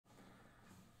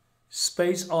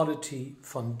Space Oddity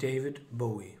von David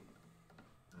Bowie.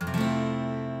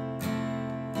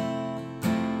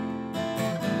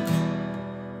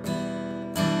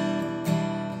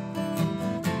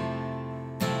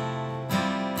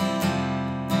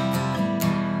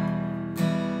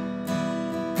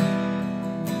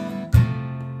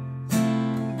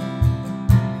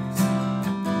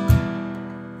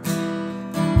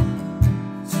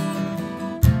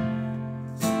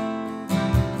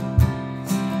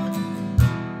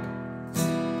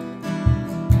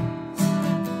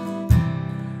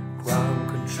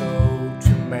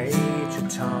 Major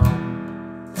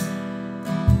Tom.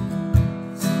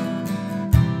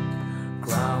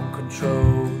 Ground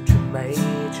control to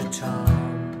Major Tom.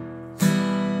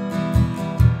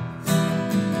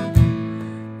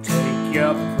 Take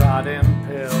your protein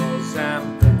pills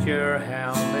and put your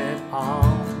helmet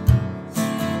on.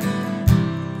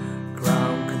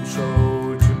 Ground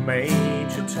control to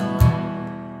Major Tom.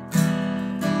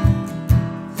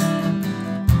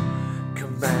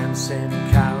 Command send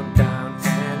countdown.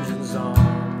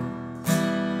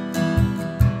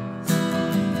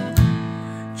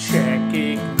 Check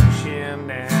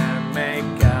ignition and may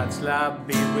God's love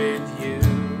be with you.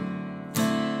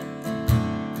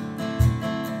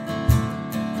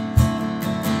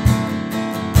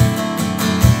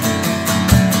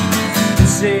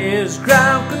 This is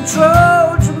ground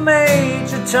control to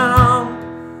Major Tom.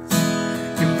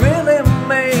 You really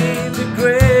made the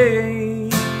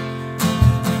grade,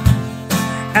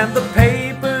 and the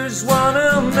papers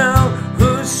wanna know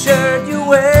whose shirt you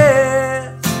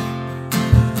wear.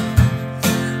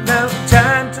 Now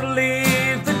time to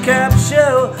leave the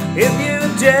capsule if you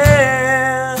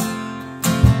dare.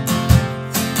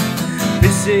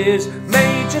 This is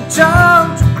Major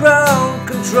Tom to ground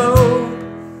control.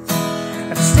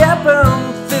 I'm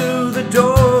stepping through the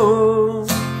door,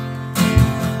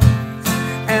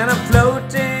 and I'm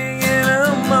floating in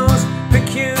a most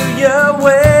peculiar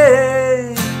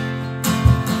way.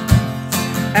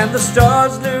 And the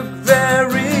stars